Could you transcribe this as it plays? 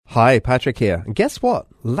Hi, Patrick here. And guess what?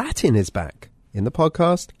 Latin is back in the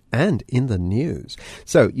podcast and in the news.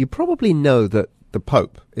 So you probably know that the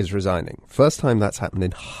Pope is resigning. First time that's happened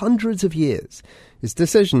in hundreds of years. His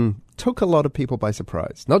decision took a lot of people by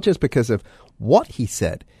surprise, not just because of what he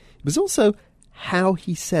said, it was also how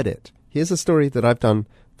he said it. Here's a story that I've done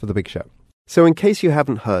for The Big Show. So in case you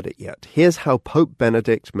haven't heard it yet, here's how Pope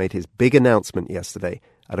Benedict made his big announcement yesterday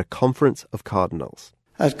at a conference of cardinals.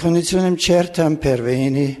 Ad conditionem certam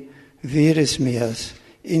perveni, viris meas,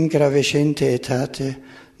 in gravescente etate,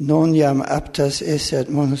 non iam aptas esse ad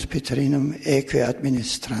monus Petrinum eque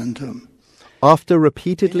administrandum. After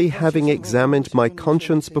repeatedly having examined my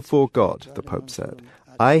conscience before God, the Pope said,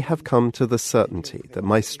 I have come to the certainty that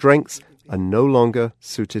my strengths are no longer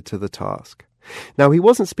suited to the task. Now, he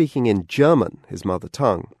wasn't speaking in German, his mother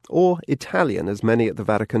tongue, or Italian, as many at the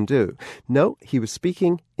Vatican do. No, he was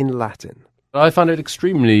speaking in Latin. I find it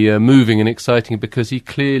extremely moving and exciting because he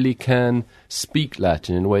clearly can speak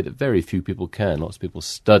Latin in a way that very few people can. Lots of people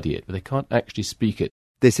study it, but they can't actually speak it.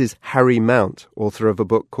 This is Harry Mount, author of a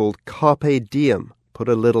book called Carpe Diem, Put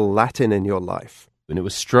a Little Latin in Your Life. And it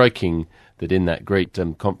was striking that in that great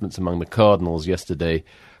conference among the cardinals yesterday,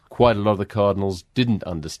 quite a lot of the cardinals didn't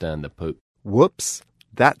understand the Pope. Whoops,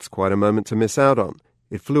 that's quite a moment to miss out on.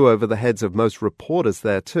 It flew over the heads of most reporters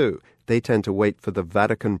there too. They tend to wait for the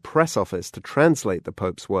Vatican press office to translate the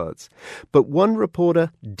Pope's words. But one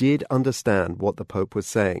reporter did understand what the Pope was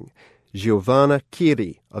saying. Giovanna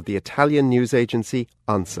Chiri of the Italian news agency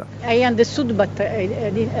ANSA. I understood, but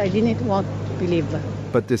I didn't want to believe.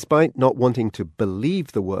 But despite not wanting to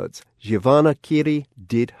believe the words, Giovanna Chiri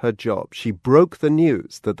did her job. She broke the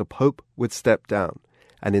news that the Pope would step down.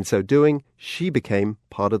 And in so doing, she became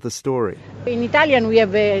part of the story. In Italian, we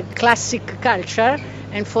have a classic culture,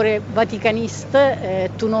 and for a Vaticanist,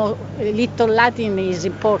 to know a little Latin is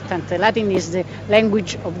important. Latin is the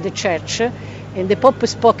language of the Church, and the Pope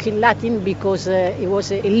spoke in Latin because it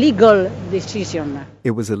was a legal decision.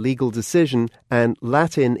 It was a legal decision, and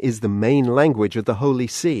Latin is the main language of the Holy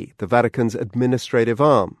See, the Vatican's administrative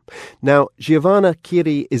arm. Now, Giovanna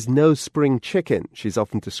Chiri is no spring chicken. She's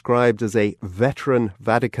often described as a veteran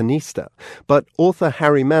Vaticanista. But author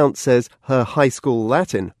Harry Mount says her high school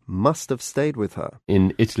Latin must have stayed with her.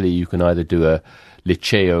 In Italy, you can either do a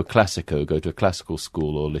liceo classico, go to a classical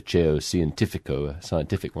school, or liceo scientifico, a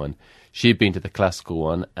scientific one. She'd been to the classical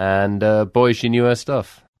one, and boy, she knew her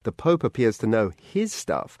stuff. The Pope appears to know his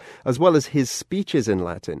stuff, as well as his speeches in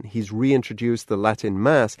Latin. He's reintroduced the Latin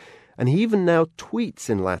Mass, and he even now tweets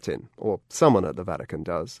in Latin, or someone at the Vatican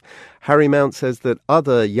does. Harry Mount says that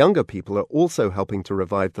other younger people are also helping to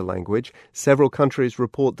revive the language. Several countries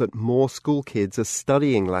report that more school kids are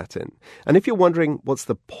studying Latin. And if you're wondering what's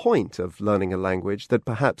the point of learning a language that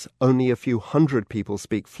perhaps only a few hundred people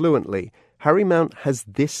speak fluently, Harry Mount has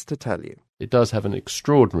this to tell you. It does have an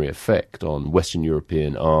extraordinary effect on Western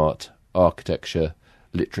European art, architecture,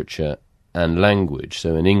 literature, and language.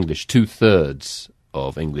 So in English, 2/3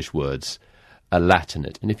 of English words are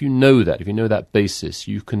Latinate. And if you know that basis,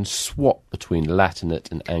 you can swap between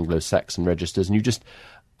Latinate and Anglo-Saxon registers, and you just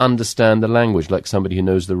understand the language like somebody who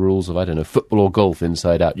knows the rules of, football or golf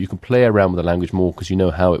inside out. You can play around with the language more because you know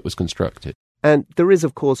how it was constructed. And there is,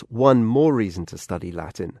 of course, one more reason to study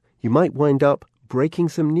Latin. You might wind up breaking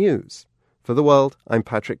some news. For The World, I'm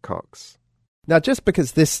Patrick Cox. Now, just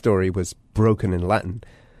because this story was broken in Latin,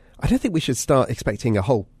 I don't think we should start expecting a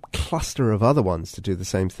whole cluster of other ones to do the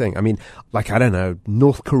same thing. I mean,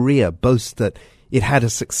 North Korea boasts that it had a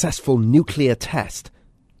successful nuclear test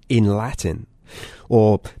in Latin.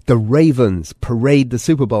 Or the Ravens parade the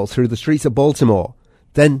Super Bowl through the streets of Baltimore.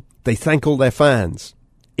 Then they thank all their fans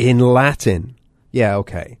in Latin. Yeah,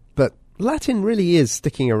 okay. But Latin really is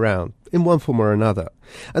sticking around in one form or another.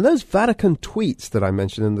 And those Vatican tweets that I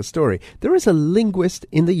mentioned in the story, there is a linguist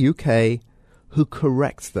in the UK who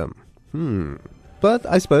corrects them. But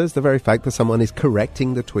I suppose the very fact that someone is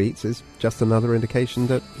correcting the tweets is just another indication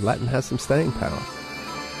that Latin has some staying power.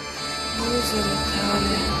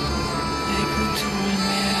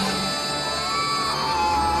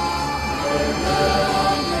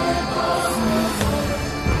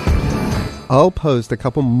 I'll post a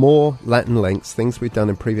couple more Latin links, things we've done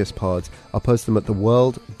in previous pods. I'll post them at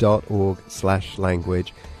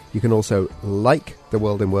theworld.org/language. You can also like the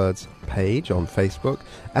World in Words page on Facebook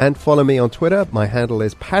and follow me on Twitter. My handle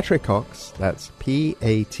is Patrick Cox. That's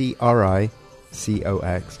PatriCox.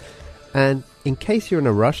 And in case you're in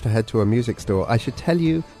a rush to head to a music store, I should tell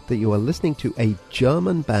you that you are listening to a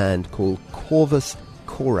German band called Corvus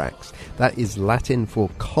Corax. That is Latin for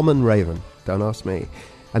common raven. Don't ask me.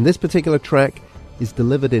 And this particular track is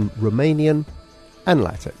delivered in Romanian and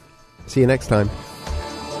Latin. See you next time.